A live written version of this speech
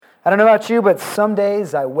I don't know about you, but some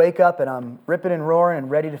days I wake up and I'm ripping and roaring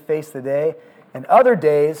and ready to face the day. And other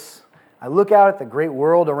days, I look out at the great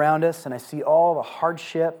world around us and I see all the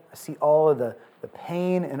hardship, I see all of the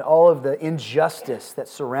pain and all of the injustice that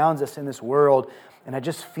surrounds us in this world. And I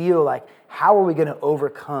just feel like, how are we going to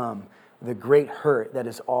overcome the great hurt that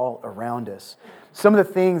is all around us? Some of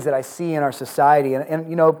the things that I see in our society, and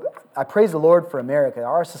you know, I praise the Lord for America.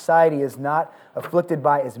 Our society is not afflicted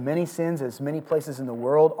by as many sins as many places in the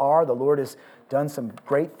world are. The Lord has done some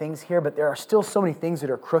great things here, but there are still so many things that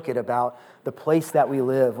are crooked about the place that we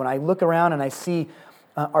live. When I look around and I see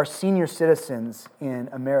our senior citizens in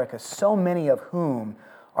America, so many of whom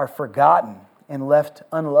are forgotten and left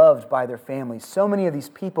unloved by their families. So many of these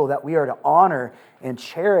people that we are to honor and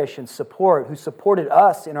cherish and support, who supported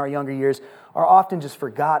us in our younger years, are often just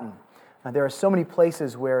forgotten. There are so many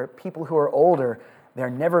places where people who are older, they're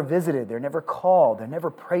never visited, they're never called, they're never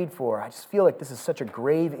prayed for. I just feel like this is such a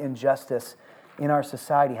grave injustice in our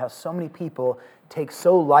society, how so many people take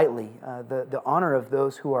so lightly the honor of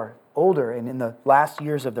those who are older and in the last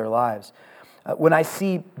years of their lives. When I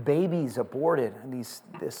see babies aborted, and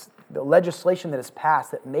the legislation that is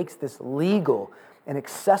passed that makes this legal and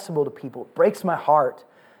accessible to people, it breaks my heart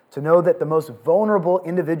to know that the most vulnerable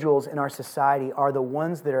individuals in our society are the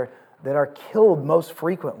ones that are killed most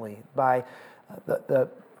frequently by the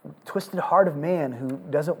twisted heart of man who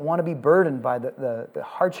doesn't want to be burdened by the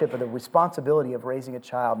hardship or the responsibility of raising a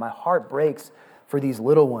child. My heart breaks for these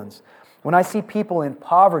little ones. When I see people in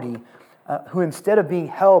poverty who instead of being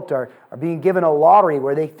helped are being given a lottery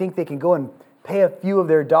where they think they can go and pay a few of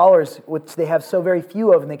their dollars, which they have so very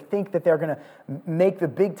few of, and they think that they're going to make the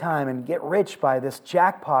big time and get rich by this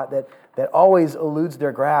jackpot that always eludes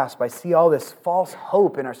their grasp. I see all this false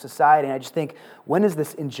hope in our society, and I just think, when is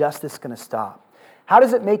this injustice going to stop? How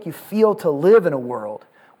does it make you feel to live in a world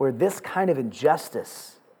where this kind of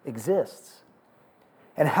injustice exists?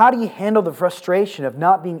 And how do you handle the frustration of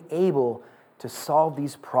not being able to solve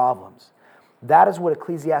these problems? That is what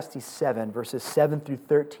Ecclesiastes 7, verses 7 through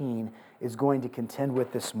 13, is going to contend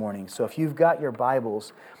with this morning. So if you've got your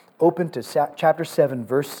Bibles open to chapter 7,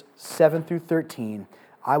 verse 7 through 13,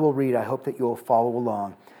 I will read. I hope that you will follow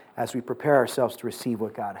along as we prepare ourselves to receive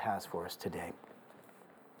what God has for us today.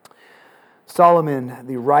 Solomon,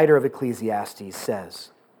 the writer of Ecclesiastes,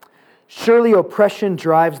 says, "Surely oppression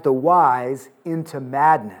drives the wise into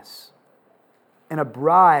madness, and a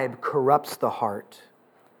bribe corrupts the heart.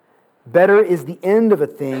 Better is the end of a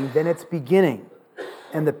thing than its beginning,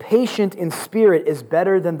 and the patient in spirit is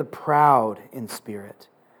better than the proud in spirit.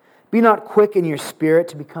 Be not quick in your spirit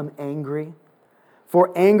to become angry,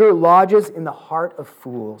 for anger lodges in the heart of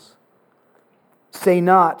fools. Say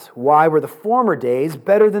not, why were the former days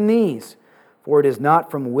better than these? For it is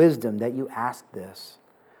not from wisdom that you ask this.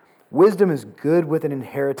 Wisdom is good with an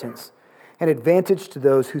inheritance, an advantage to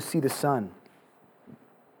those who see the sun.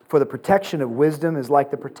 For the protection of wisdom is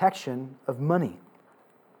like the protection of money.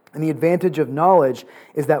 And the advantage of knowledge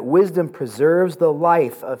is that wisdom preserves the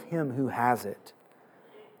life of him who has it.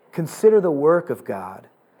 Consider the work of God.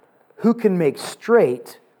 Who can make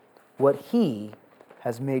straight what he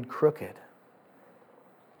has made crooked?"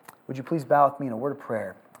 Would you please bow with me in a word of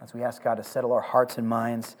prayer as we ask God to settle our hearts and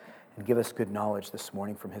minds and give us good knowledge this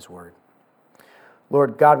morning from his word.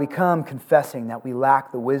 Lord God, we come confessing that we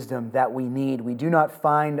lack the wisdom that we need. We do not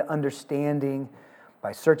find understanding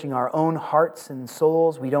by searching our own hearts and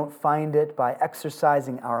souls. We don't find it by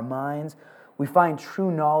exercising our minds. We find true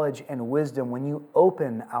knowledge and wisdom when you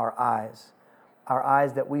open our eyes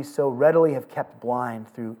that we so readily have kept blind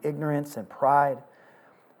through ignorance and pride.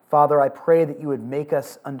 Father, I pray that you would make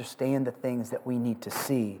us understand the things that we need to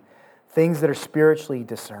see, things that are spiritually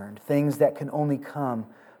discerned, things that can only come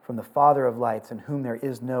from the Father of lights in whom there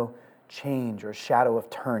is no change or shadow of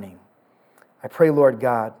turning. I pray, Lord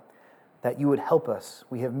God, that you would help us.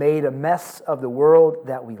 We have made a mess of the world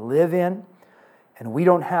that we live in, and we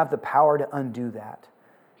don't have the power to undo that.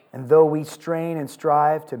 And though we strain and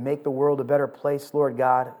strive to make the world a better place, Lord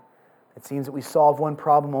God, it seems that we solve one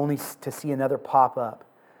problem only to see another pop up.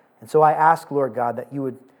 And so I ask, Lord God, that you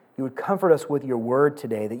would comfort us with your word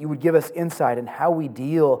today, that you would give us insight in how we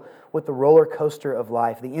deal with the roller coaster of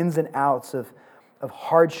life, the ins and outs of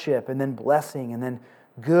hardship and then blessing and then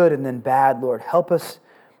good and then bad, Lord. Help us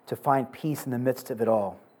to find peace in the midst of it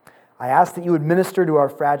all. I ask that you would minister to our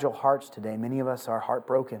fragile hearts today. Many of us are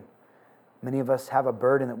heartbroken. Many of us have a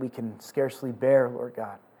burden that we can scarcely bear, Lord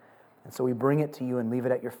God. And so we bring it to you and leave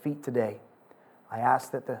it at your feet today. I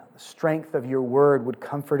ask that the strength of your word would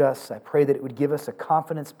comfort us. I pray that it would give us a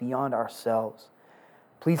confidence beyond ourselves.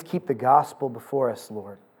 Please keep the gospel before us,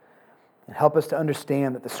 Lord, and help us to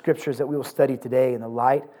understand that the scriptures that we will study today in the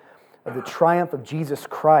light of the triumph of Jesus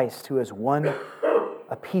Christ, who has won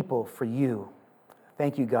a people for you.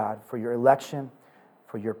 Thank you, God, for your election,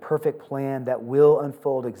 for your perfect plan that will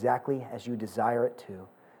unfold exactly as you desire it to.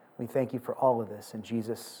 We thank you for all of this in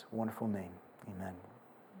Jesus' wonderful name. Amen.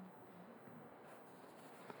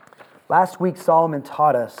 Last week, Solomon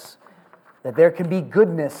taught us that there can be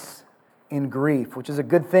goodness in grief, which is a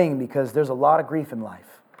good thing because there's a lot of grief in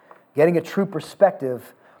life. Getting a true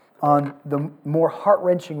perspective on the more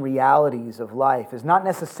heart-wrenching realities of life is not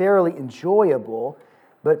necessarily enjoyable,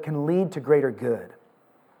 but can lead to greater good.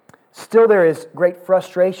 Still, there is great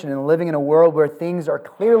frustration in living in a world where things are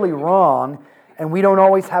clearly wrong and we don't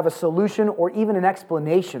always have a solution or even an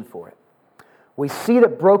explanation for it. We see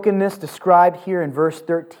that brokenness described here in verse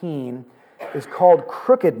 13 is called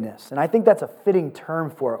crookedness, and I think that's a fitting term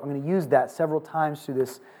for it. I'm going to use that several times through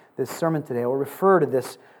this sermon today. I'll refer to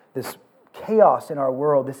this chaos in our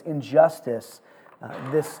world, this injustice,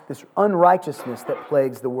 this unrighteousness that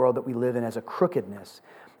plagues the world that we live in as a crookedness.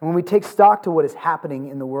 And when we take stock to what is happening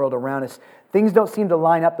in the world around us, things don't seem to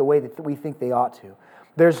line up the way that we think they ought to.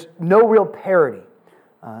 There's no real parity.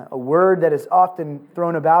 A word that is often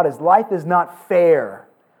thrown about is life is not fair.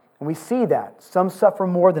 And we see that. Some suffer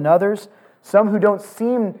more than others. Some who don't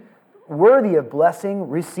seem worthy of blessing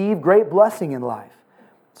receive great blessing in life.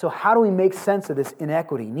 So how do we make sense of this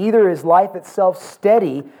inequity? Neither is life itself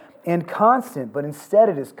steady and constant, but instead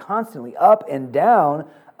it is constantly up and down,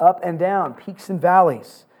 peaks and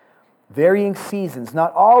valleys, varying seasons,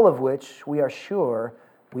 not all of which we are sure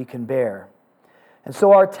we can bear. And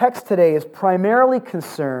so our text today is primarily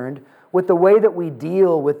concerned with the way that we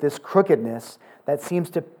deal with this crookedness that seems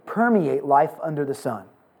to permeate life under the sun.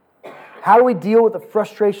 How do we deal with the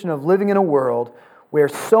frustration of living in a world where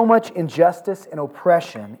so much injustice and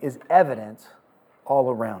oppression is evident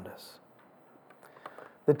all around us?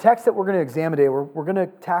 The text that we're going to examine today, we're going to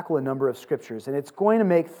tackle a number of scriptures, and it's going to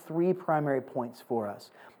make three primary points for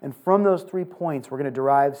us. And from those 3 points, we're going to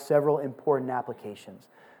derive several important applications.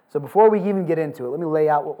 So before we even get into it, let me lay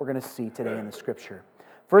out what we're going to see today in the scripture.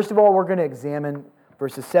 First of all, we're going to examine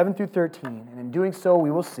verses 7 through 13, and in doing so,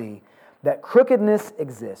 we will see that crookedness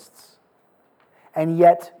exists, and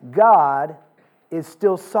yet God is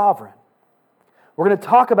still sovereign. We're going to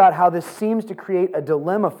talk about how this seems to create a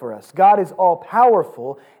dilemma for us. God is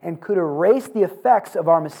all-powerful and could erase the effects of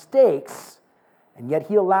our mistakes, and yet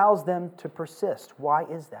He allows them to persist. Why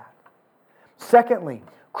is that? Secondly,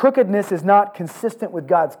 crookedness is not consistent with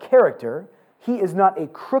God's character. He is not a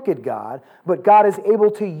crooked God, but God is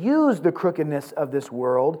able to use the crookedness of this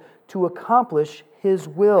world to accomplish His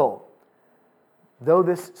will. Though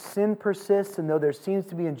this sin persists and though there seems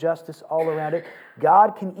to be injustice all around it,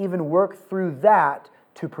 God can even work through that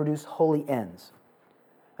to produce holy ends.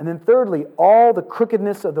 And then thirdly, all the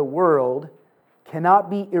crookedness of the world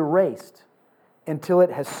cannot be erased until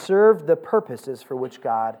it has served the purposes for which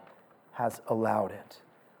God has allowed it.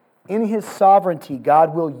 In His sovereignty,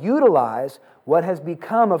 God will utilize what has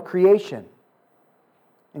become of creation,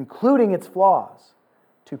 including its flaws,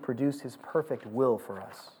 to produce His perfect will for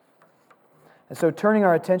us. And so turning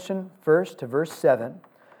our attention first to verse 7,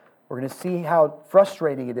 we're going to see how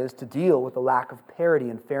frustrating it is to deal with the lack of parity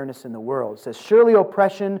and fairness in the world. It says, "Surely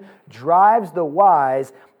oppression drives the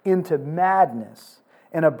wise into madness,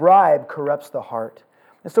 and a bribe corrupts the heart."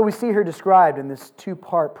 And so we see here described in this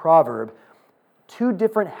 2-part proverb 2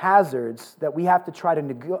 different hazards that we have to try to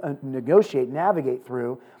navigate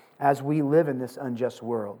through as we live in this unjust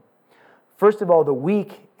world. First of all, the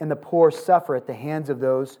weak and the poor suffer at the hands of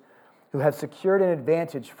those who have secured an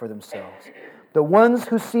advantage for themselves. The ones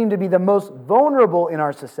who seem to be the most vulnerable in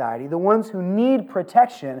our society, the ones who need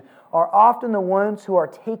protection, are often the ones who are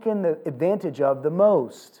taken advantage of the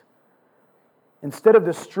most. Instead of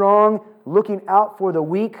the strong looking out for the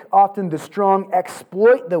weak, often the strong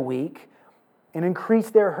exploit the weak and increase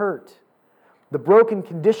their hurt. The broken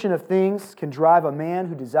condition of things can drive a man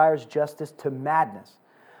who desires justice to madness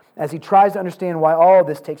as he tries to understand why all of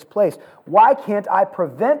this takes place. Why can't I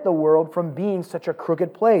prevent the world from being such a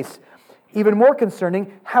crooked place? Even more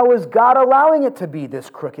concerning, how is God allowing it to be this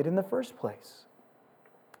crooked in the first place?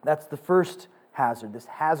 That's the first hazard, this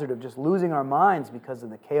hazard of just losing our minds because of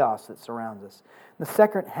the chaos that surrounds us. The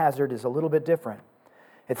second hazard is a little bit different.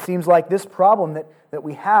 It seems like this problem that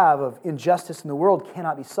we have of injustice in the world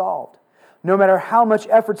cannot be solved. No matter how much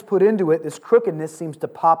effort's put into it, this crookedness seems to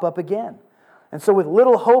pop up again. And so with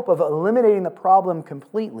little hope of eliminating the problem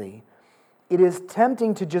completely, it is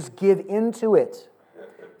tempting to just give into it.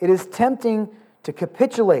 It is tempting to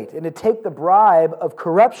capitulate and to take the bribe of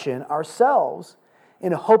corruption ourselves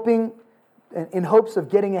in hopes of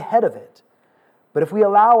getting ahead of it. But if we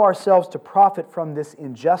allow ourselves to profit from this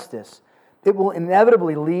injustice, it will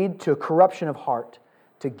inevitably lead to a corruption of heart,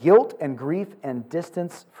 to guilt and grief and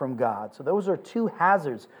distance from God. So those are two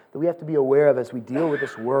hazards that we have to be aware of as we deal with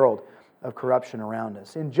this world of corruption around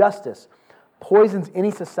us. Injustice poisons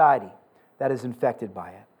any society that is infected by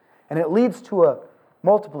it, and it leads to a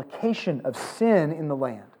multiplication of sin in the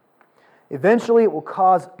land. Eventually, it will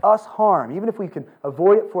cause us harm. Even if we can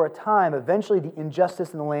avoid it for a time, eventually the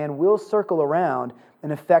injustice in the land will circle around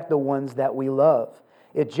and affect the ones that we love.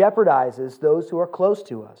 It jeopardizes those who are close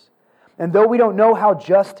to us. And though we don't know how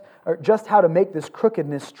just how to make this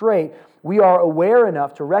crookedness straight, we are aware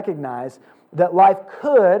enough to recognize that life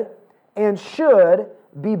could and should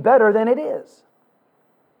be better than it is.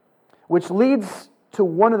 Which leads to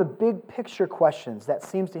one of the big picture questions that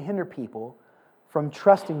seems to hinder people from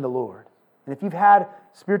trusting the Lord. And if you've had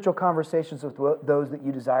spiritual conversations with those that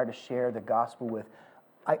you desire to share the gospel with,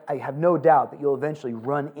 I have no doubt that you'll eventually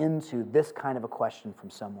run into this kind of a question from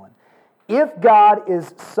someone. If God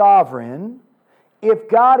is sovereign, if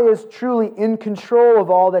God is truly in control of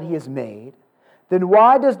all that He has made, then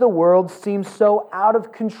why does the world seem so out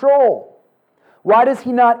of control? Why does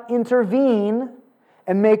He not intervene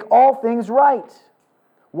and make all things right?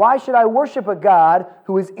 Why should I worship a God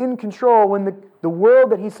who is in control when the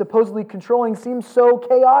world that He's supposedly controlling seems so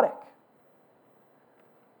chaotic?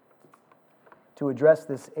 To address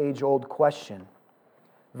this age-old question,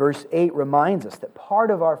 verse 8 reminds us that part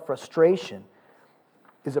of our frustration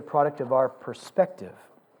is a product of our perspective.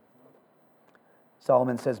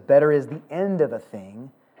 Solomon says, "Better is the end of a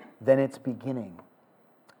thing than its beginning,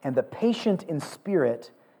 and the patient in spirit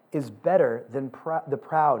is better than the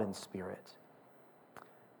proud in spirit."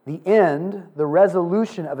 The end, the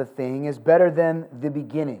resolution of a thing, is better than the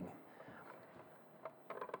beginning.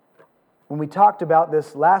 When we talked about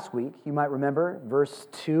this last week, you might remember verse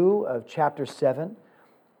 2 of chapter 7.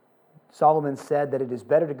 Solomon said that it is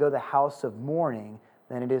better to go to the house of mourning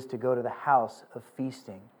than it is to go to the house of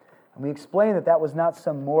feasting. And we explained that that was not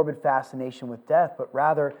some morbid fascination with death, but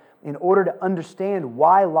rather, in order to understand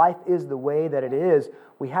why life is the way that it is,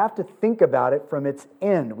 we have to think about it from its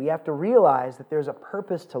end. We have to realize that there's a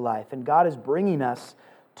purpose to life, and God is bringing us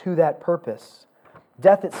to that purpose.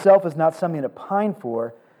 Death itself is not something to pine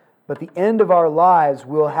for, but at the end of our lives,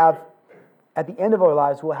 we'll have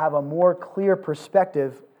a more clear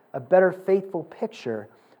perspective, a better faithful picture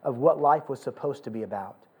of what life was supposed to be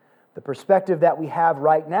about. The perspective that we have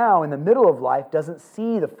right now in the middle of life doesn't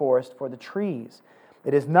see the forest for the trees.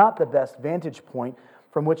 It is not the best vantage point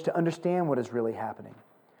from which to understand what is really happening.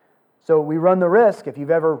 So we run the risk, if you've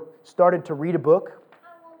ever started to read a book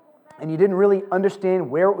and you didn't really understand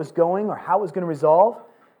where it was going or how it was going to resolve,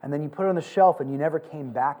 and then you put it on the shelf and you never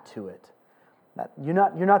came back to it. You're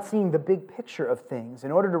not seeing the big picture of things.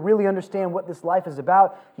 In order to really understand what this life is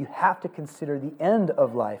about, you have to consider the end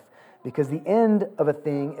of life, because the end of a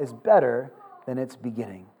thing is better than its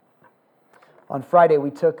beginning. On Friday, we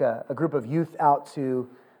took a group of youth out to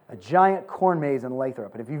a giant corn maze in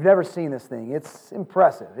Lathrop. And if you've never seen this thing, it's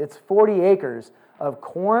impressive. It's 40 acres of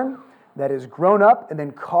corn that is grown up and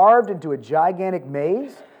then carved into a gigantic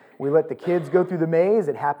maze. We let the kids go through the maze.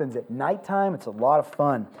 It happens at nighttime. It's a lot of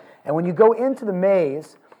fun. And when you go into the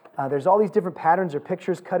maze, there's all these different patterns or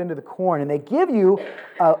pictures cut into the corn, and they give you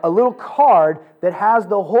a little card that has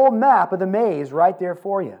the whole map of the maze right there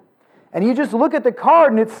for you. And you just look at the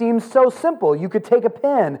card and it seems so simple. You could take a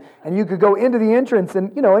pen and you could go into the entrance,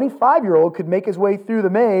 and any 5-year-old could make his way through the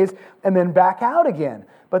maze and then back out again.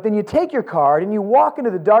 But then you take your card and you walk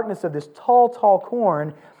into the darkness of this tall, tall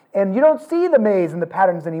corn, and you don't see the maze and the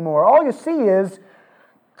patterns anymore. All you see is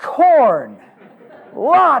corn.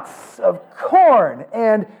 Lots of corn.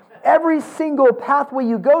 And every single pathway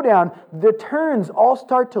you go down, the turns all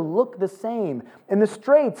start to look the same. And the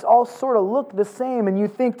straights all sort of look the same. And you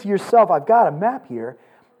think to yourself, I've got a map here,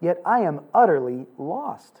 yet I am utterly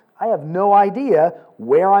lost. I have no idea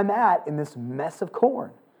where I'm at in this mess of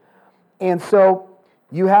corn. And so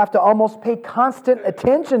you have to almost pay constant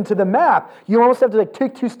attention to the map. You almost have to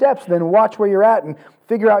take 2 steps, then watch where you're at and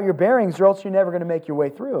figure out your bearings, or else you're never going to make your way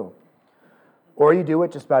through. Or you do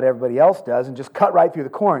what just about everybody else does and just cut right through the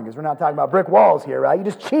corn, because we're not talking about brick walls here, right? You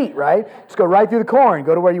just cheat, right? Just go right through the corn,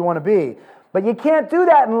 go to where you want to be. But you can't do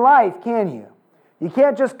that in life, can you? You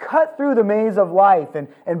can't just cut through the maze of life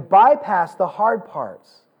and bypass the hard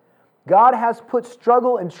parts. God has put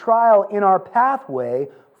struggle and trial in our pathway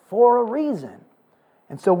for a reason.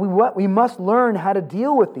 And so we must learn how to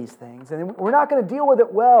deal with these things. And we're not going to deal with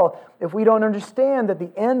it well if we don't understand that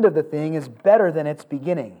the end of the thing is better than its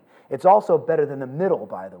beginning. It's also better than the middle,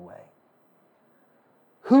 by the way.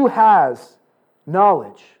 Who has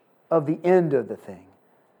knowledge of the end of the thing?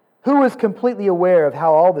 Who is completely aware of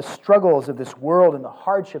how all the struggles of this world and the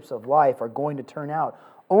hardships of life are going to turn out?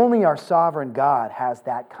 Only our sovereign God has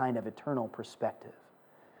that kind of eternal perspective.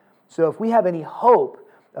 So if we have any hope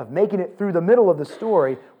of making it through the middle of the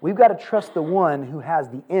story, we've got to trust the one who has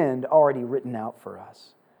the end already written out for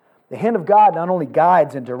us. The hand of God not only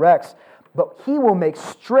guides and directs, but He will make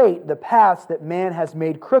straight the paths that man has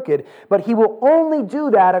made crooked, but He will only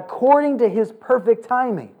do that according to His perfect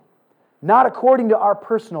timing, not according to our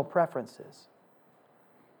personal preferences.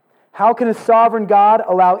 How can a sovereign God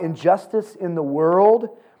allow injustice in the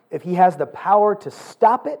world if He has the power to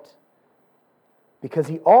stop it? Because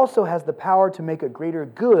He also has the power to make a greater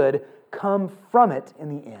good come from it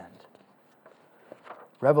in the end.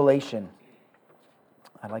 Revelation.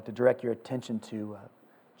 I'd like to direct your attention to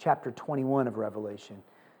chapter 21 of Revelation.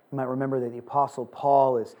 You might remember that the Apostle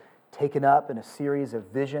Paul is taken up in a series of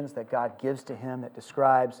visions that God gives to him that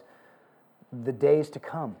describes the days to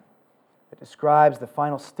come. It describes the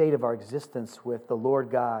final state of our existence with the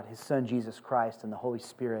Lord God, His Son Jesus Christ, and the Holy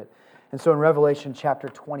Spirit. And so in Revelation chapter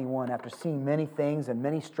 21, after seeing many things and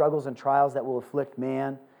many struggles and trials that will afflict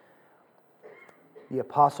man, the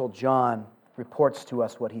Apostle John reports to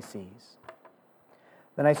us what he sees.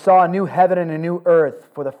 Then I saw a new heaven and a new earth,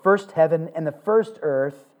 for the first heaven and the first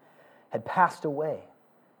earth had passed away,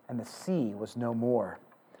 and the sea was no more.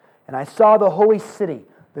 And I saw the holy city,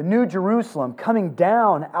 the new Jerusalem, coming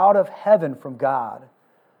down out of heaven from God,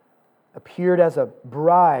 appeared as a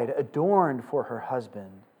bride adorned for her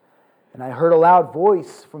husband. And I heard a loud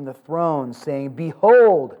voice from the throne saying,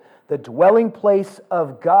 "Behold, the dwelling place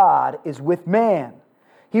of God is with man.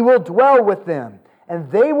 He will dwell with them,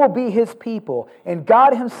 and they will be His people, and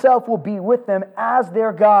God Himself will be with them as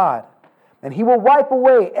their God. And He will wipe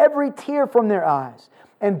away every tear from their eyes,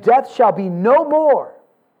 and death shall be no more.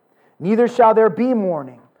 Neither shall there be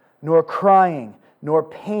mourning, nor crying, nor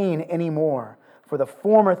pain any more, for the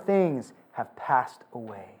former things have passed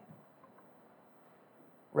away."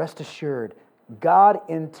 Rest assured, God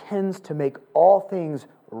intends to make all things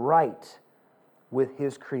right with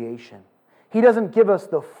His creation. He doesn't give us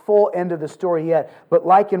the full end of the story yet, but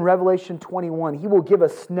like in Revelation 21, He will give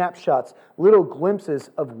us snapshots, little glimpses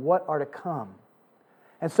of what are to come.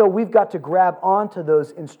 And so we've got to grab onto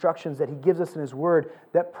those instructions that He gives us in His Word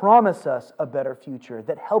that promise us a better future,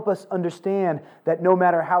 that help us understand that no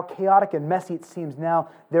matter how chaotic and messy it seems now,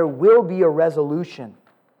 there will be a resolution,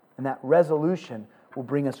 and that resolution will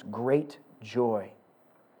bring us great joy.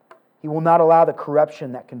 He will not allow the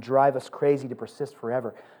corruption that can drive us crazy to persist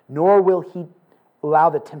forever, nor will He allow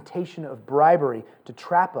the temptation of bribery to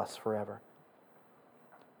trap us forever.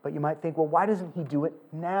 But you might think, well, why doesn't He do it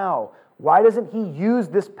now? Why doesn't He use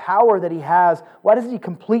this power that He has? Why doesn't He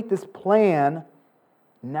complete this plan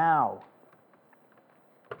now?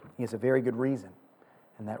 He has a very good reason,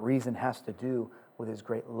 and that reason has to do with His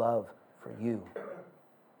great love for you.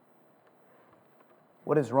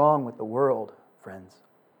 What is wrong with the world, friends?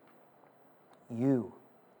 You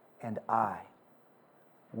and I.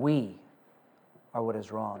 We are what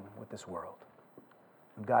is wrong with this world.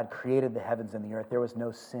 When God created the heavens and the earth, there was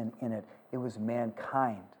no sin in it. It was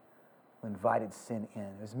mankind who invited sin in.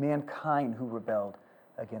 It was mankind who rebelled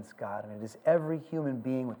against God. And it is every human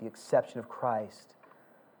being, with the exception of Christ,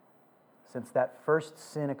 since that first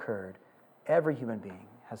sin occurred, every human being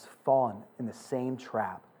has fallen in the same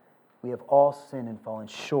trap. We have all sinned and fallen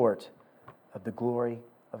short of the glory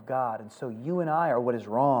of God. And so you and I are what is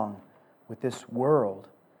wrong with this world.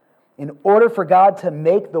 In order for God to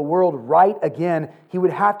make the world right again, He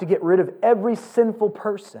would have to get rid of every sinful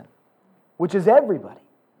person, which is everybody.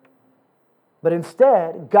 But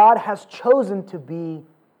instead, God has chosen to be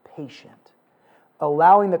patient,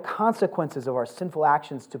 allowing the consequences of our sinful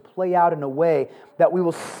actions to play out in a way that we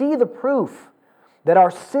will see the proof that our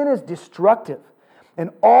sin is destructive. And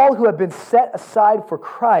all who have been set aside for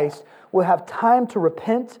Christ will have time to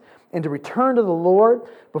repent and to return to the Lord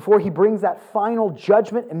before He brings that final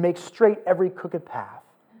judgment and makes straight every crooked path.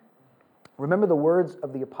 Remember the words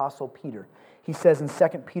of the Apostle Peter. He says in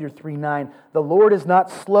 2 Peter 3:9, "The Lord is not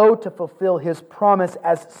slow to fulfill His promise,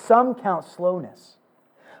 as some count slowness,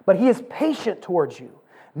 but He is patient towards you,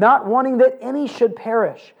 not wanting that any should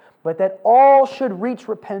perish, but that all should reach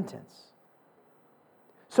repentance."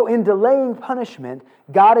 So in delaying punishment,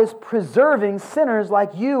 God is preserving sinners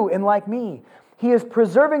like you and like me. He is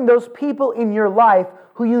preserving those people in your life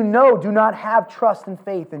who you know do not have trust and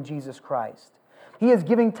faith in Jesus Christ. He is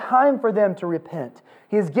giving time for them to repent.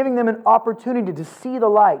 He is giving them an opportunity to see the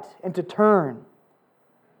light and to turn.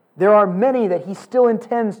 There are many that He still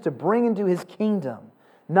intends to bring into His kingdom.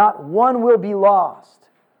 Not one will be lost.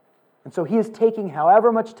 And so he is taking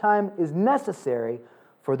however much time is necessary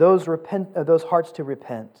for those hearts to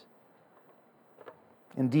repent.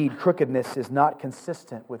 Indeed, crookedness is not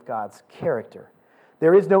consistent with God's character.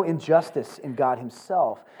 There is no injustice in God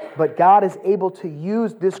himself, but God is able to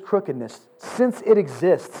use this crookedness, since it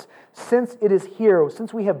exists, since it is here,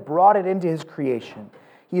 since we have brought it into his creation.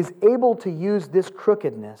 He is able to use this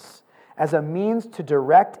crookedness as a means to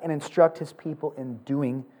direct and instruct his people in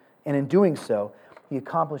doing so, he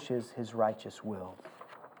accomplishes his righteous will.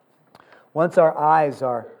 Once our eyes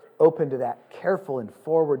are open to that careful and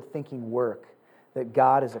forward-thinking work that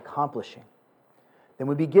God is accomplishing, then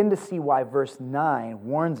we begin to see why verse 9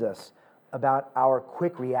 warns us about our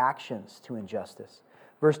quick reactions to injustice.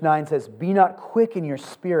 Verse 9 says, "Be not quick in your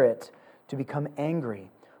spirit to become angry,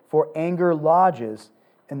 for anger lodges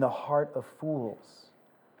in the heart of fools."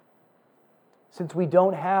 Since we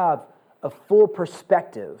don't have a full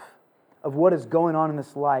perspective of what is going on in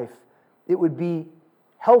this life, it would be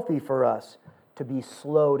healthy for us to be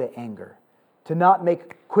slow to anger, to not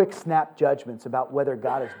make quick snap judgments about whether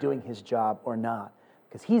God is doing his job or not,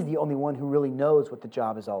 because he's the only one who really knows what the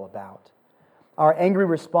job is all about. Our angry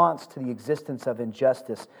response to the existence of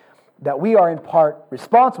injustice that we are in part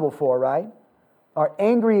responsible for, right? Our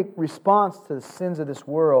angry response to the sins of this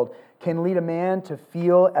world can lead a man to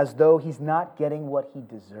feel as though he's not getting what he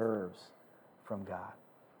deserves from God.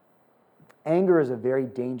 Anger is a very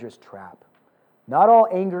dangerous trap. Not all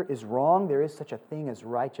anger is wrong. There is such a thing as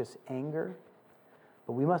righteous anger.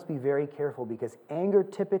 But we must be very careful, because anger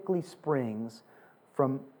typically springs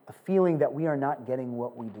from a feeling that we are not getting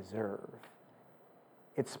what we deserve.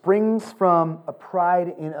 It springs from a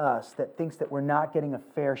pride in us that thinks that we're not getting a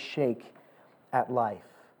fair shake at life.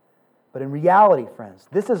 But in reality, friends,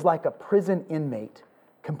 this is like a prison inmate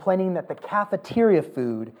complaining that the cafeteria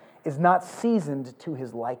food is not seasoned to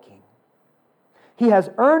his liking. He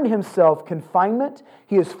has earned himself confinement.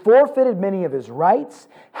 He has forfeited many of his rights.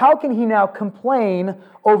 How can he now complain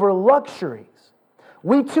over luxuries?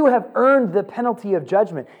 We too have earned the penalty of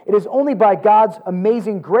judgment. It is only by God's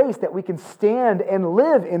amazing grace that we can stand and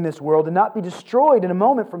live in this world and not be destroyed in a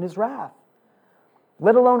moment from his wrath,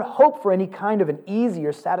 let alone hope for any kind of an easy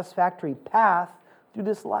or satisfactory path through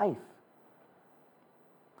this life.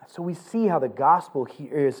 So we see how the gospel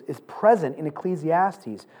here is present in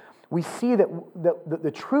Ecclesiastes. We see that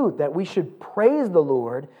the truth that we should praise the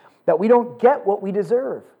Lord, that we don't get what we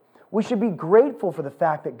deserve. We should be grateful for the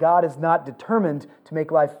fact that God is not determined to make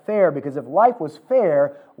life fair, because if life was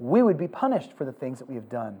fair, we would be punished for the things that we have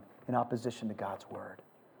done in opposition to God's word.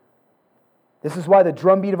 This is why the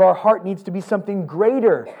drumbeat of our heart needs to be something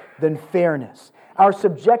greater than fairness. Our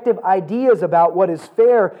subjective ideas about what is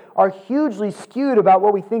fair are hugely skewed about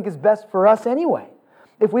what we think is best for us anyway.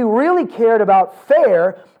 If we really cared about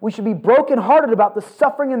fair, we should be brokenhearted about the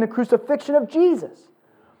suffering and the crucifixion of Jesus,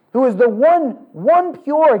 who is the one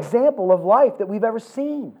pure example of life that we've ever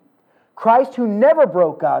seen. Christ, who never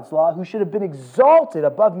broke God's law, who should have been exalted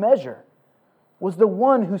above measure, was the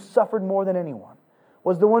one who suffered more than anyone,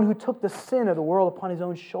 was the one who took the sin of the world upon his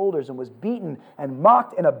own shoulders and was beaten and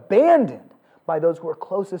mocked and abandoned by those who were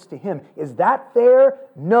closest to him. Is that fair?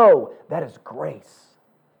 No, that is grace.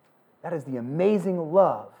 That is the amazing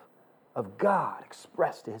love of God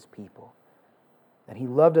expressed to his people. That he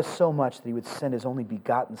loved us so much that he would send his only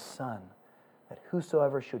begotten Son, that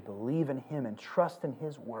whosoever should believe in him and trust in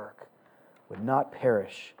his work would not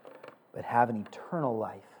perish, but have an eternal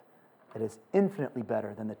life that is infinitely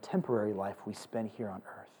better than the temporary life we spend here on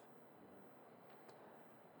earth.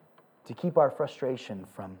 To keep our frustration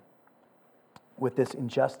with this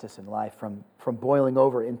injustice in life from boiling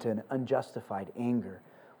over into an unjustified anger,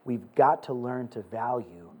 we've got to learn to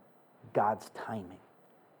value God's timing.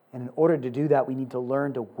 And in order to do that, we need to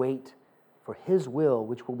learn to wait for his will,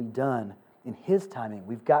 which will be done in his timing.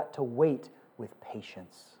 We've got to wait with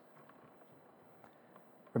patience.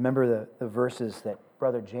 Remember the verses that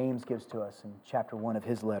Brother James gives to us in chapter 1 of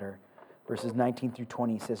his letter, verses 19 through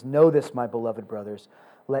 20. He says, "Know this, my beloved brothers,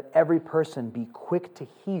 let every person be quick to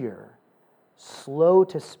hear, slow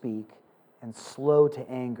to speak, and slow to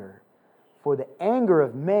anger. For the anger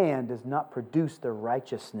of man does not produce the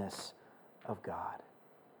righteousness of God."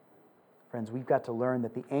 Friends, we've got to learn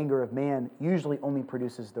that the anger of man usually only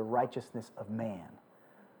produces the righteousness of man,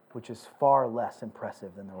 which is far less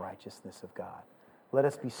impressive than the righteousness of God. Let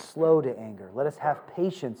us be slow to anger. Let us have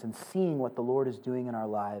patience in seeing what the Lord is doing in our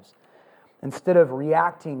lives. Instead of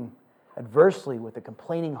reacting adversely with a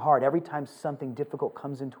complaining heart every time something difficult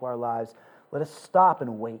comes into our lives, let us stop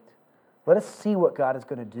and wait. Let us see what God is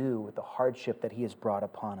going to do with the hardship that he has brought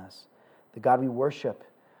upon us. The God we worship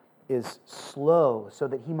is slow so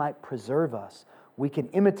that he might preserve us, we can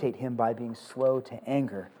imitate him by being slow to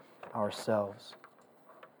anger ourselves.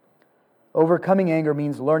 Overcoming anger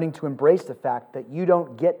means learning to embrace the fact that you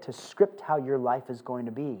don't get to script how your life is going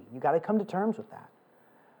to be. You got to come to terms with that.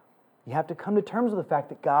 You have to come to terms with the fact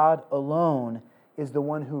that God alone is the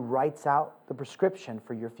one who writes out the prescription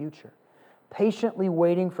for your future. Patiently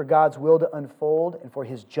waiting for God's will to unfold and for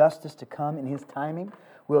His justice to come in His timing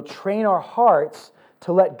will train our hearts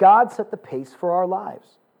to let God set the pace for our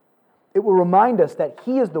lives. It will remind us that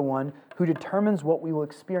He is the one who determines what we will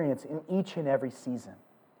experience in each and every season.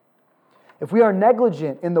 If we are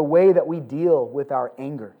negligent in the way that we deal with our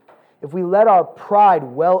anger, if we let our pride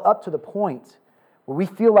well up to the point where we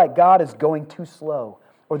feel like God is going too slow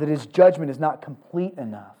or that His judgment is not complete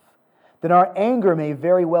enough, then our anger may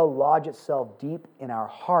very well lodge itself deep in our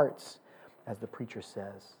hearts, as the preacher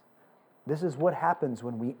says. This is what happens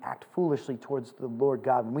when we act foolishly towards the Lord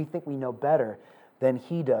God, when we think we know better than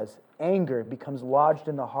He does. Anger becomes lodged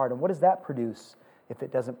in the heart. And what does that produce if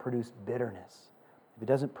it doesn't produce bitterness? If it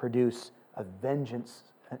doesn't produce a vengeance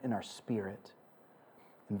in our spirit?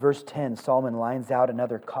 In verse 10, Solomon lines out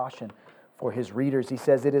another caution for his readers. He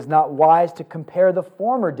says, "It is not wise to compare the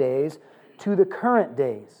former days to the current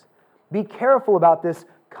days." Be careful about this,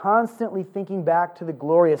 constantly thinking back to the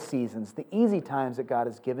glorious seasons, the easy times that God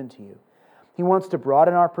has given to you. He wants to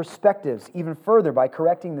broaden our perspectives even further by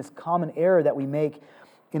correcting this common error that we make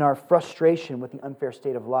in our frustration with the unfair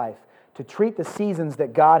state of life, to treat the seasons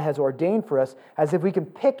that God has ordained for us as if we can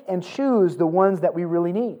pick and choose the ones that we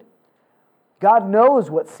really need. God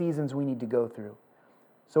knows what seasons we need to go through.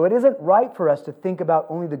 So it isn't right for us to think about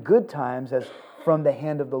only the good times as from the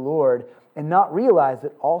hand of the Lord and not realize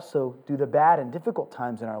that also do the bad and difficult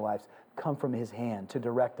times in our lives come from His hand to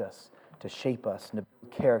direct us, to shape us, and to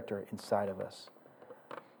build character inside of us.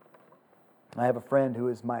 I have a friend who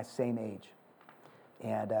is my same age,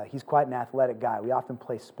 and he's quite an athletic guy. We often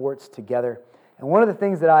play sports together. And one of the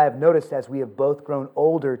things that I have noticed as we have both grown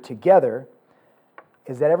older together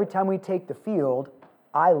is that every time we take the field,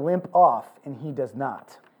 I limp off and he does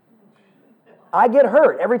not. I get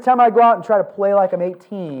hurt. Every time I go out and try to play like I'm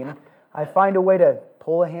 18, I find a way to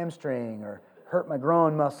pull a hamstring or hurt my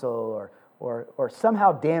groin muscle or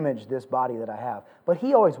somehow damage this body that I have. But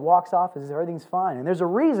he always walks off as if everything's fine. And there's a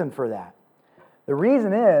reason for that. The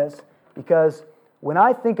reason is because when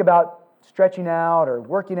I think about stretching out or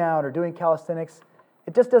working out or doing calisthenics,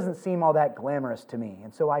 it just doesn't seem all that glamorous to me,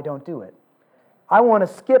 and so I don't do it. I want to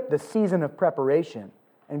skip the season of preparation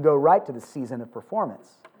and go right to the season of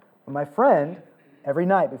performance. But my friend, every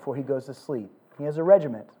night before he goes to sleep, he has a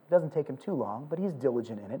regiment. It doesn't take him too long, but he's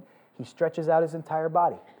diligent in it. He stretches out his entire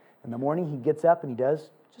body. In the morning, he gets up and he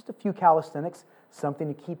does just a few calisthenics,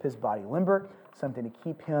 something to keep his body limber, something to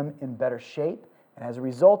keep him in better shape. And as a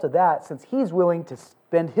result of that, since he's willing to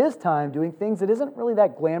spend his time doing things that isn't really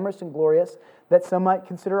that glamorous and glorious, that some might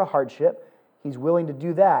consider a hardship, he's willing to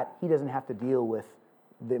do that. He doesn't have to deal with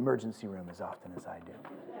the emergency room as often as I do.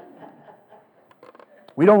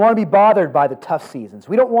 We don't want to be bothered by the tough seasons.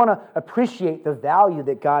 We don't want to appreciate the value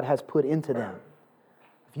that God has put into them.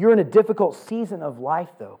 If you're in a difficult season of life,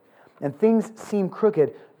 though, and things seem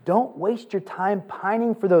crooked, don't waste your time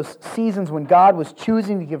pining for those seasons when God was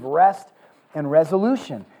choosing to give rest and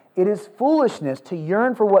resolution. It is foolishness to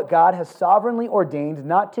yearn for what God has sovereignly ordained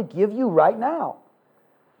not to give you right now.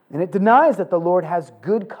 And it denies that the Lord has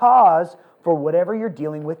good cause for whatever you're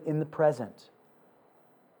dealing with in the present.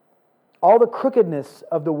 All the crookedness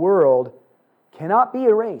of the world cannot be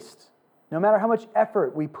erased, no matter how much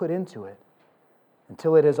effort we put into it,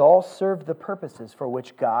 until it has all served the purposes for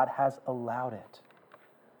which God has allowed it.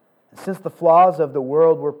 And since the flaws of the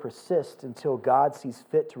world will persist until God sees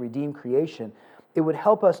fit to redeem creation, it would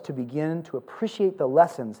help us to begin to appreciate the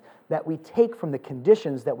lessons that we take from the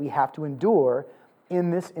conditions that we have to endure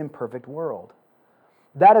in this imperfect world.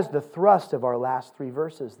 That is the thrust of our last three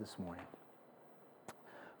verses this morning.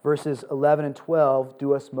 Verses 11 and 12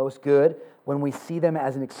 do us most good when we see them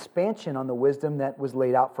as an expansion on the wisdom that was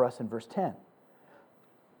laid out for us in verse 10.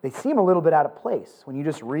 They seem a little bit out of place. When you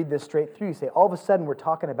just read this straight through, you say, all of a sudden we're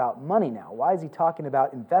talking about money now. Why is he talking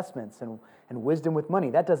about investments and wisdom with money?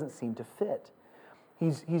 That doesn't seem to fit.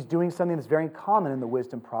 He's doing something that's very common in the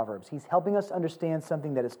wisdom proverbs. He's helping us understand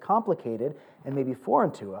something that is complicated and maybe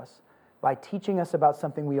foreign to us by teaching us about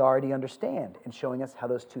something we already understand and showing us how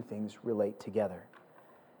those two things relate together.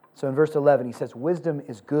 So in verse 11, he says, wisdom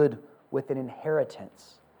is good with an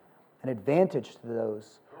inheritance, an advantage to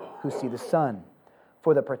those who see the sun.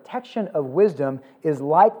 For the protection of wisdom is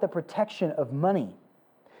like the protection of money.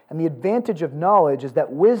 And the advantage of knowledge is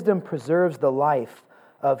that wisdom preserves the life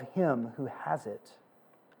of him who has it.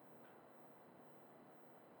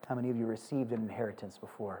 How many of you received an inheritance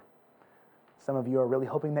before? Some of you are really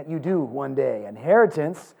hoping that you do one day.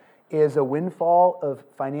 Inheritance is a windfall of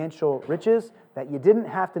financial riches that you didn't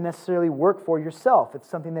have to necessarily work for yourself. It's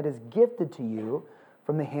something that is gifted to you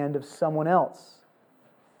from the hand of someone else.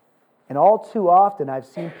 And all too often, I've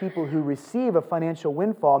seen people who receive a financial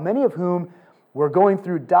windfall, many of whom were going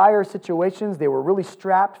through dire situations. They were really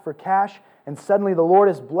strapped for cash, and suddenly the Lord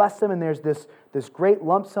has blessed them, and there's this great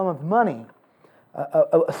lump sum of money,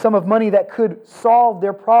 a sum of money that could solve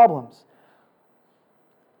their problems.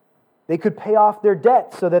 They could pay off their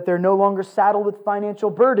debt so that they're no longer saddled with financial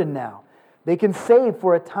burden now. They can save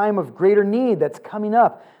for a time of greater need that's coming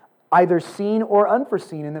up, either seen or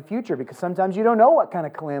unforeseen in the future, because sometimes you don't know what kind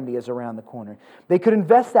of calamity is around the corner. They could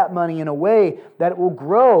invest that money in a way that it will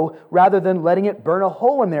grow rather than letting it burn a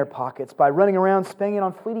hole in their pockets by running around spending it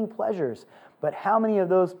on fleeting pleasures. But how many of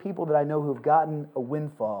those people that I know who've gotten a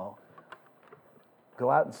windfall go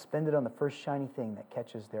out and spend it on the first shiny thing that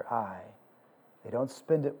catches their eye? They don't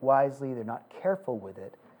spend it wisely, they're not careful with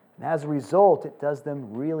it, and as a result, it does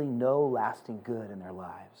them really no lasting good in their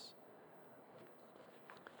lives.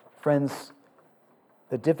 Friends,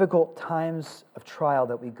 the difficult times of trial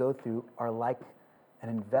that we go through are like an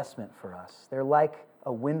investment for us. They're like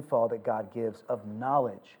a windfall that God gives of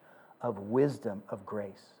knowledge, of wisdom, of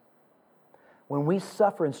grace. When we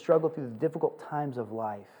suffer and struggle through the difficult times of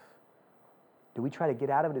life, do we try to get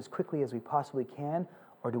out of it as quickly as we possibly can,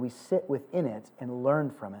 or do we sit within it and learn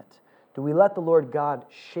from it? Do we let the Lord God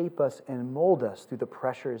shape us and mold us through the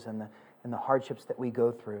pressures and the hardships that we go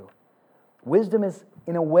through? Wisdom is,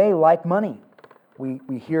 in a way, like money. We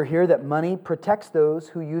hear here that money protects those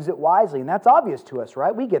who use it wisely, and that's obvious to us,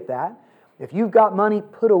 right? We get that. If you've got money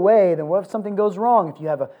put away, then what if something goes wrong? If you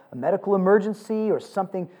have a medical emergency or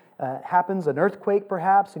something happens, an earthquake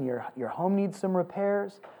perhaps, and your home needs some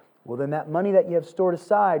repairs, well, then that money that you have stored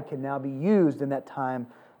aside can now be used in that time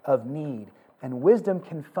of need. And wisdom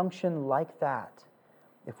can function like that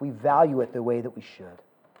if we value it the way that we should.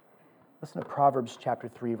 Listen to Proverbs chapter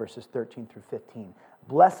 3, verses 13 through 15.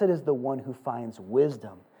 Blessed is the one who finds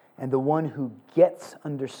wisdom and the one who gets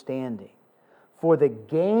understanding. For the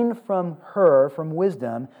gain from her, from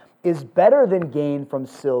wisdom, is better than gain from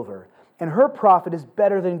silver, and her profit is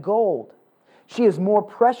better than gold. She is more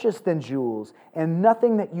precious than jewels, and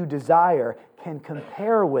nothing that you desire can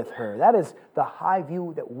compare with her. That is the high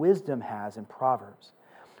view that wisdom has in Proverbs.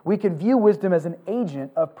 We can view wisdom as an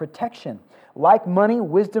agent of protection. Like money,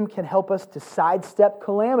 wisdom can help us to sidestep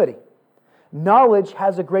calamity. Knowledge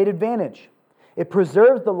has a great advantage. It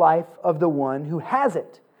preserves the life of the one who has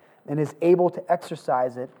it and is able to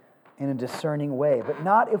exercise it in a discerning way. But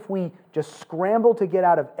not if we just scramble to get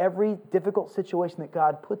out of every difficult situation that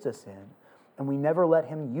God puts us in, and we never let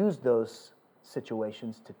Him use those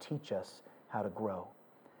situations to teach us how to grow,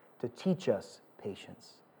 to teach us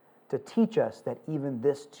patience, to teach us that even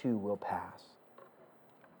this too will pass.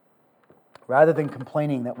 Rather than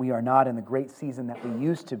complaining that we are not in the great season that we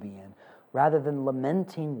used to be in, rather than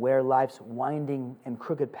lamenting where life's winding and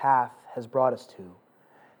crooked path has brought us to,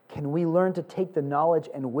 can we learn to take the knowledge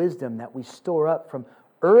and wisdom that we store up from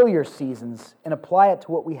earlier seasons and apply it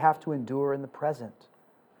to what we have to endure in the present?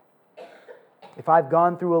 If I've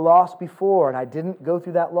gone through a loss before and I didn't go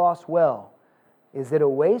through that loss well, is it a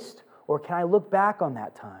waste, or can I look back on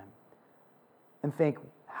that time and think,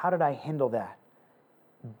 how did I handle that?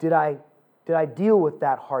 Did I deal with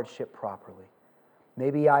that hardship properly?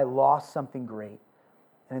 Maybe I lost something great,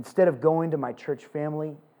 and instead of going to my church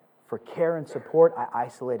family for care and support, I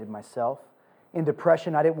isolated myself. In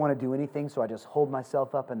depression, I didn't want to do anything, so I just holed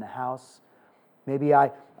myself up in the house. Maybe I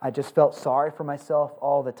just felt sorry for myself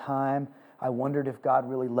all the time. I wondered if God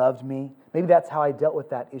really loved me. Maybe that's how I dealt with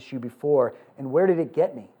that issue before. And where did it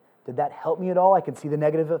get me? Did that help me at all? I can see the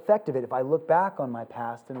negative effect of it if I look back on my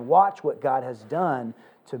past and watch what God has done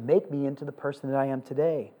to make me into the person that I am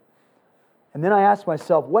today. And then I ask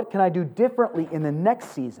myself, what can I do differently in the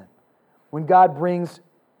next season? When God brings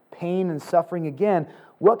pain and suffering again,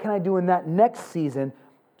 what can I do in that next season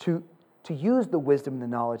to use the wisdom and the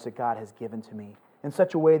knowledge that God has given to me in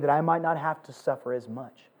such a way that I might not have to suffer as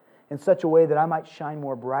much, in such a way that I might shine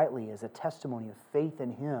more brightly as a testimony of faith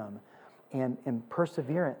in Him and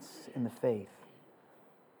perseverance in the faith.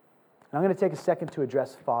 And I'm going to take a second to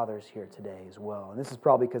address fathers here today as well. And this is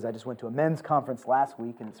probably because I just went to a men's conference last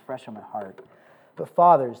week and it's fresh on my heart. But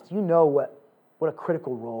fathers, do you know what a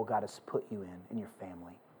critical role God has put you in your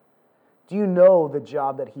family? Do you know the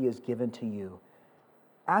job that He has given to you?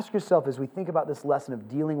 Ask yourself, as we think about this lesson of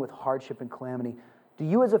dealing with hardship and calamity, do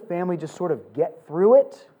you as a family just sort of get through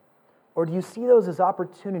it? Or do you see those as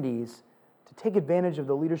opportunities to take advantage of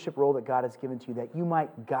the leadership role that God has given to you, that you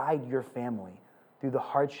might guide your family through the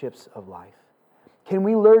hardships of life? Can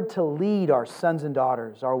we learn to lead our sons and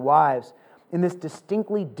daughters, our wives, in this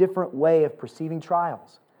distinctly different way of perceiving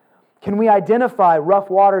trials? Can we identify rough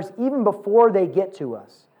waters even before they get to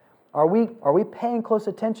us? Are we paying close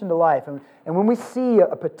attention to life? And when we see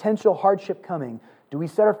a potential hardship coming, do we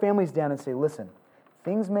set our families down and say, listen,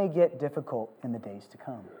 things may get difficult in the days to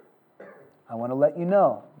come. I want to let you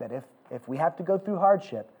know that if we have to go through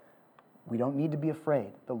hardship, we don't need to be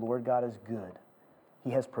afraid. The Lord God is good.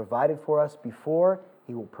 He has provided for us before.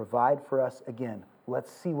 He will provide for us again.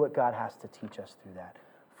 Let's see what God has to teach us through that.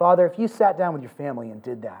 Father, if you sat down with your family and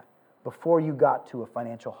did that before you got to a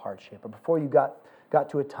financial hardship, or before you got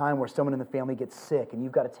to a time where someone in the family gets sick and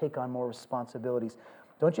you've got to take on more responsibilities,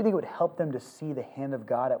 don't you think it would help them to see the hand of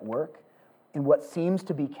God at work in what seems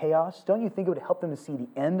to be chaos? Don't you think it would help them to see the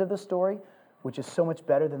end of the story, which is so much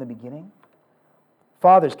better than the beginning?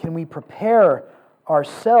 Fathers, can we prepare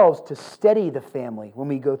ourselves to steady the family when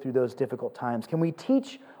we go through those difficult times? Can we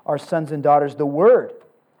teach our sons and daughters the Word?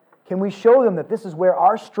 Can we show them that this is where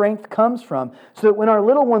our strength comes from, so that when our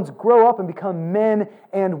little ones grow up and become men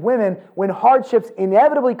and women, when hardships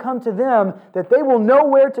inevitably come to them, that they will know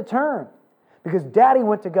where to turn? Because Daddy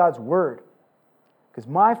went to God's Word. Because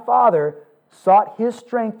my Father sought His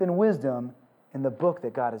strength and wisdom in the book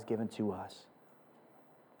that God has given to us.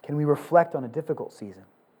 Can we reflect on a difficult season?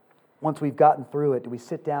 Once we've gotten through it, do we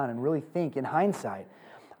sit down and really think in hindsight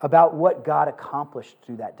about what God accomplished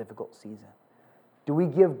through that difficult season? Do we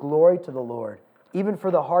give glory to the Lord, even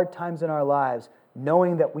for the hard times in our lives,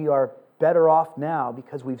 knowing that we are better off now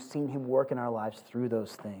because we've seen Him work in our lives through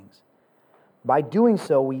those things? By doing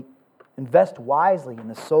so, we invest wisely in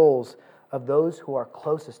the souls of those who are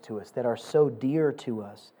closest to us, that are so dear to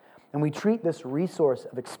us. And we treat this resource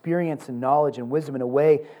of experience and knowledge and wisdom in a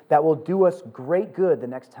way that will do us great good the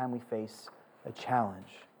next time we face a challenge.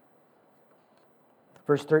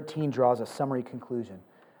 Verse 13 draws a summary conclusion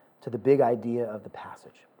to the big idea of the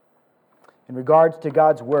passage. In regards to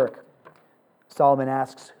God's work, Solomon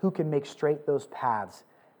asks, who can make straight those paths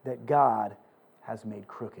that God has made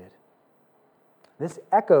crooked? This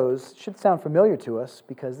should sound familiar to us,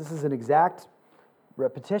 because this is an exact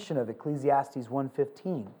repetition of Ecclesiastes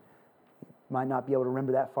 1:15. Might not be able to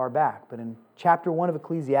remember that far back, but in chapter 1 of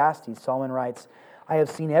Ecclesiastes, Solomon writes, I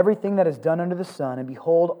have seen everything that is done under the sun, and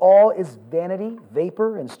behold, all is vanity,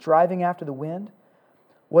 vapor, and striving after the wind.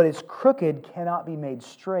 What is crooked cannot be made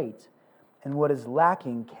straight, and what is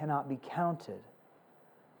lacking cannot be counted.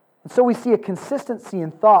 And so we see a consistency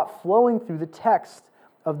in thought flowing through the text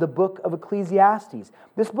of the book of Ecclesiastes.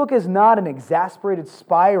 This book is not an exasperated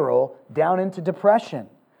spiral down into depression.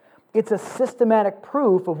 It's a systematic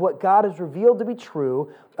proof of what God has revealed to be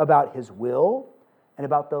true about His will and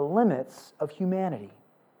about the limits of humanity.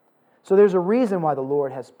 So there's a reason why the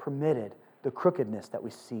Lord has permitted the crookedness that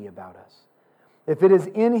we see about us. If it is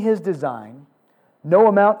in His design, no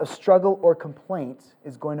amount of struggle or complaint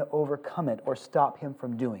is going to overcome it or stop Him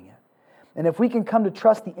from doing it. And if we can come to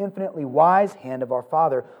trust the infinitely wise hand of our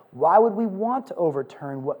Father, why would we want to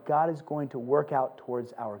overturn what God is going to work out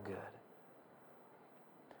towards our good?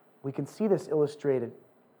 We can see this illustrated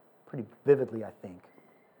pretty vividly, I think,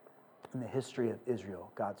 in the history of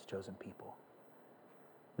Israel, God's chosen people.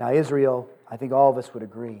 Now, Israel, I think all of us would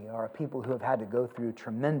agree, are a people who have had to go through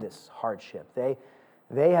tremendous hardship.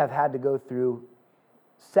 They have had to go through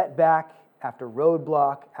setback after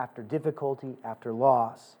roadblock, after difficulty, after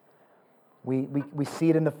loss. We see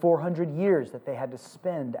it in the 400 years that they had to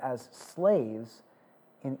spend as slaves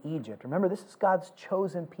in Egypt. Remember, this is God's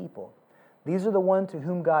chosen people. These are the ones to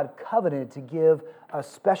whom God covenanted to give a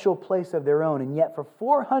special place of their own. And yet for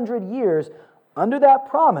 400 years, under that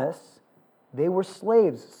promise, they were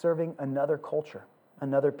slaves serving another culture,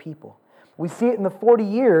 another people. We see it in the 40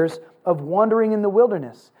 years of wandering in the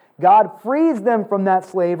wilderness. God frees them from that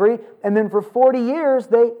slavery, and then for 40 years,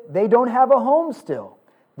 they don't have a home still.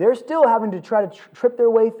 They're still having to try to trip their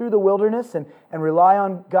way through the wilderness and rely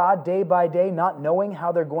on God day by day, not knowing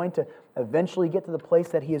how they're going to eventually get to the place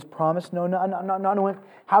that He has promised, not knowing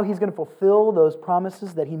how He's going to fulfill those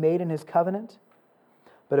promises that He made in His covenant.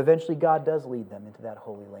 But eventually God does lead them into that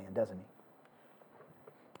holy land, doesn't He?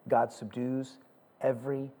 God subdues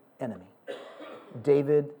every enemy.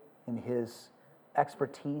 David, in his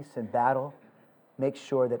expertise in battle, makes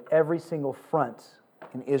sure that every single front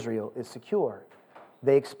in Israel is secure.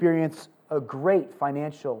 They experience a great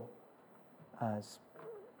financial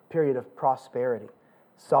period of prosperity.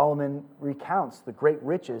 Solomon recounts the great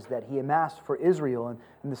riches that he amassed for Israel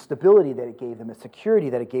and the stability that it gave them, the security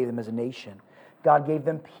that it gave them as a nation. God gave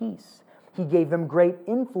them peace. He gave them great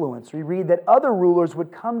influence. We read that other rulers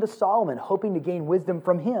would come to Solomon, hoping to gain wisdom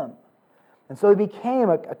from him. And so he became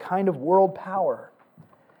a kind of world power.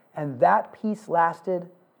 And that peace lasted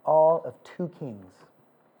all of 2 kings,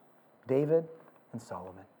 David and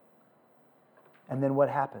Solomon. And then what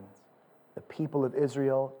happens? The people of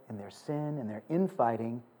Israel, in their sin and their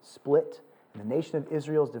infighting, split, and the nation of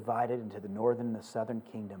Israel is divided into the northern and the southern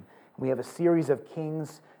kingdom. We have a series of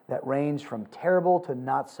kings that range from terrible to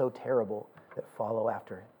not so terrible that follow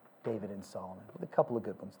after David and Solomon, with a couple of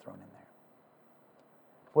good ones thrown in there.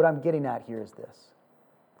 What I'm getting at here is this.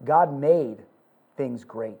 God made things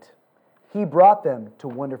great. He brought them to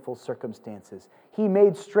wonderful circumstances. He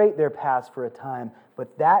made straight their paths for a time,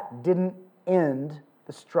 but that didn't end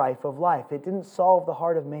the strife of life. It didn't solve the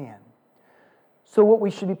heart of man. So what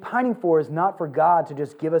we should be pining for is not for God to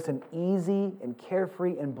just give us an easy and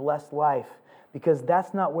carefree and blessed life, because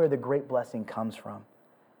that's not where the great blessing comes from.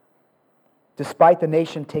 Despite the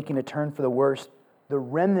nation taking a turn for the worse, the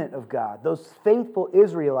remnant of God, those faithful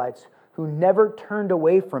Israelites who never turned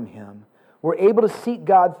away from Him, were able to seek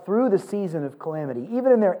God through the season of calamity,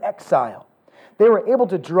 even in their exile. They were able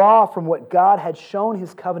to draw from what God had shown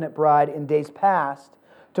His covenant bride in days past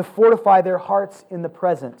to fortify their hearts in the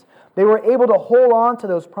present. They were able to hold on to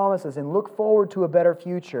those promises and look forward to a better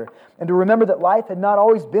future, and to remember that life had not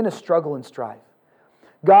always been a struggle and strife.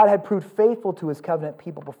 God had proved faithful to His covenant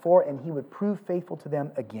people before, and He would prove faithful to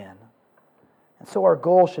them again. And so our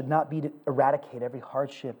goal should not be to eradicate every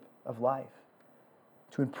hardship of life,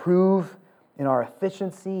 to improve in our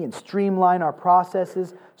efficiency and streamline our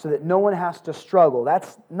processes so that no one has to struggle.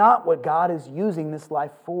 That's not what God is using this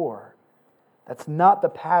life for. That's not the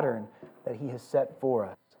pattern that He has set for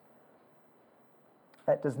us.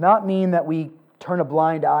 That does not mean that we turn a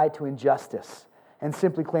blind eye to injustice and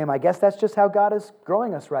simply claim, I guess that's just how God is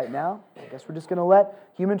growing us right now. I guess we're just going to let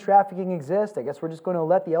human trafficking exist. I guess we're just going to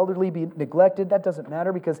let the elderly be neglected. That doesn't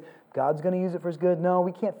matter because God's going to use it for His good. No,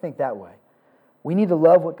 we can't think that way. We need to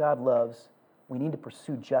love what God loves. We need to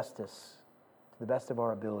pursue justice to the best of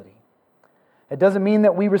our ability. It doesn't mean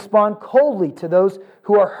that we respond coldly to those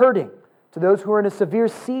who are hurting, to those who are in a severe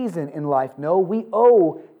season in life. No, we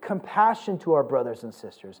owe compassion to our brothers and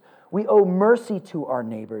sisters. We owe mercy to our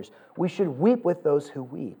neighbors. We should weep with those who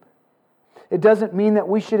weep. It doesn't mean that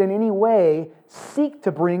we should in any way seek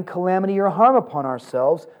to bring calamity or harm upon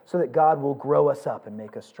ourselves so that God will grow us up and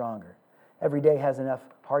make us stronger. Every day has enough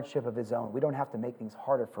hardship of his own. We don't have to make things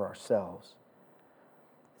harder for ourselves.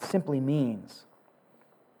 It simply means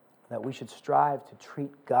that we should strive to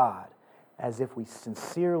treat God as if we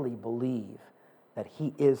sincerely believe that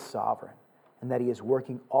He is sovereign and that He is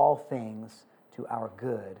working all things to our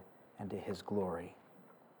good and to His glory.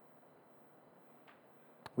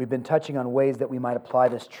 We've been touching on ways that we might apply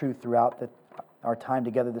this truth throughout our time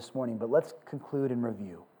together this morning, but let's conclude and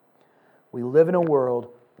review. We live in a world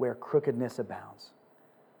where crookedness abounds,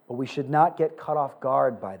 but we should not get caught off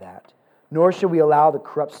guard by that, nor should we allow the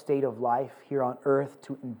corrupt state of life here on earth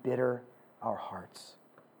to embitter our hearts.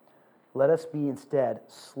 Let us be instead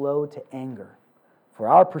slow to anger, for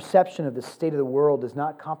our perception of the state of the world does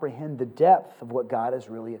not comprehend the depth of what God is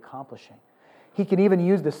really accomplishing. He can even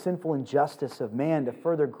use the sinful injustice of man to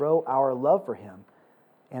further grow our love for Him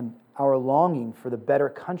and our longing for the better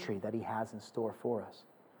country that He has in store for us.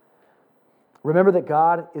 Remember that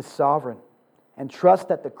God is sovereign, and trust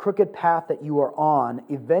that the crooked path that you are on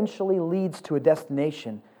eventually leads to a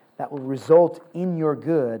destination that will result in your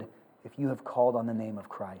good if you have called on the name of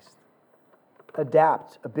Christ.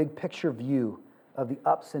 Adapt a big picture view of the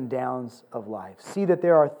ups and downs of life. See that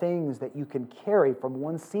there are things that you can carry from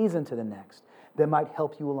one season to the next that might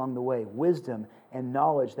help you along the way. Wisdom and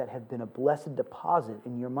knowledge that have been a blessed deposit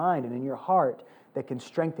in your mind and in your heart that can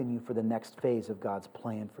strengthen you for the next phase of God's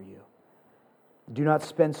plan for you. Do not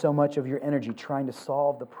spend so much of your energy trying to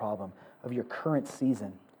solve the problem of your current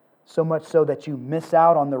season, so much so that you miss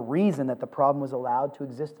out on the reason that the problem was allowed to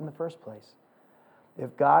exist in the first place.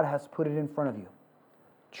 If God has put it in front of you,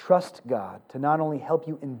 trust God to not only help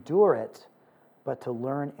you endure it, but to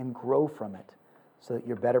learn and grow from it so that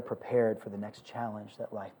you're better prepared for the next challenge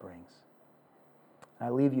that life brings. And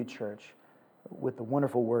I leave you, church, with the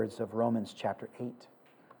wonderful words of Romans chapter 8,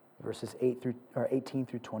 verses 18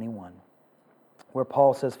 through 21, where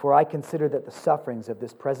Paul says, "For I consider that the sufferings of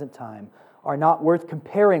this present time are not worth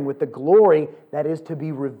comparing with the glory that is to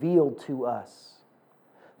be revealed to us.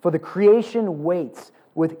 For the creation waits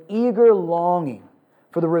with eager longing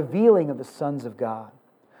for the revealing of the sons of God.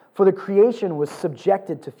 For the creation was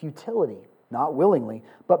subjected to futility, not willingly,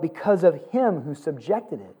 but because of Him who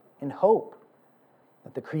subjected it in hope,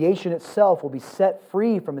 that the creation itself will be set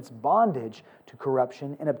free from its bondage to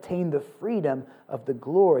corruption and obtain the freedom of the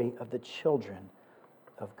glory of the children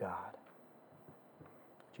of God.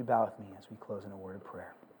 Would you bow with me as we close in a word of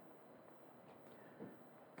prayer?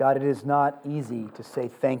 God, it is not easy to say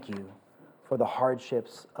thank you for the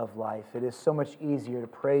hardships of life. It is so much easier to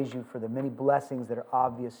praise you for the many blessings that are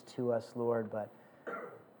obvious to us, Lord. But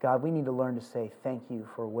God, we need to learn to say thank you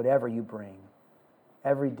for whatever you bring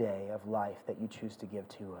every day of life that you choose to give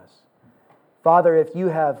to us. Father, if you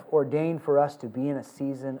have ordained for us to be in a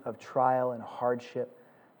season of trial and hardship,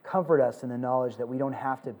 comfort us in the knowledge that we don't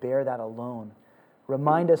have to bear that alone.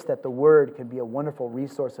 Remind us that the Word can be a wonderful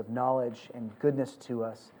resource of knowledge and goodness to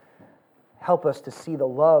us. Help us to see the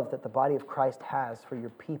love that the body of Christ has for your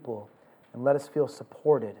people, and let us feel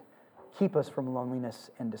supported. Keep us from loneliness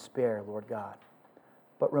and despair, Lord God.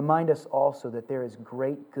 But remind us also that there is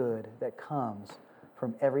great good that comes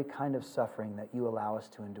from every kind of suffering that you allow us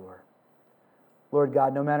to endure. Lord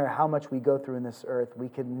God, no matter how much we go through in this earth, we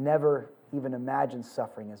could never even imagine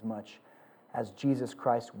suffering as much as Jesus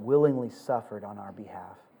Christ willingly suffered on our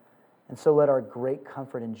behalf. And so let our great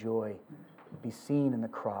comfort and joy be seen in the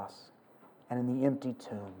cross and in the empty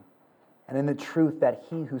tomb and in the truth that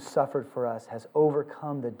he who suffered for us has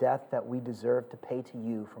overcome the death that we deserve to pay to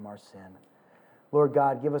you from our sin. Lord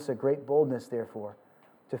God, give us a great boldness, therefore,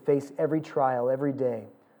 to face every trial every day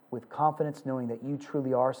with confidence, knowing that you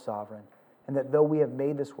truly are sovereign, and that though we have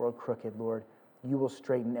made this world crooked, Lord, you will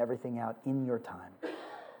straighten everything out in your time.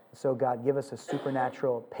 So, God, give us a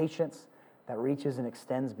supernatural patience that reaches and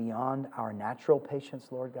extends beyond our natural patience,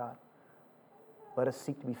 Lord God. Let us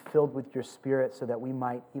seek to be filled with your Spirit so that we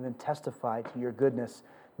might even testify to your goodness,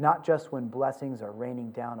 not just when blessings are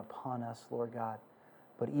raining down upon us, Lord God,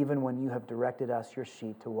 but even when you have directed us, your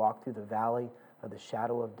sheep, to walk through the valley of the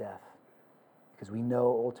shadow of death, because we know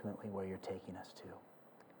ultimately where you're taking us to.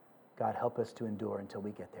 God, help us to endure until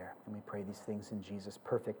we get there. And we pray these things in Jesus'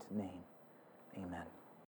 perfect name. Amen.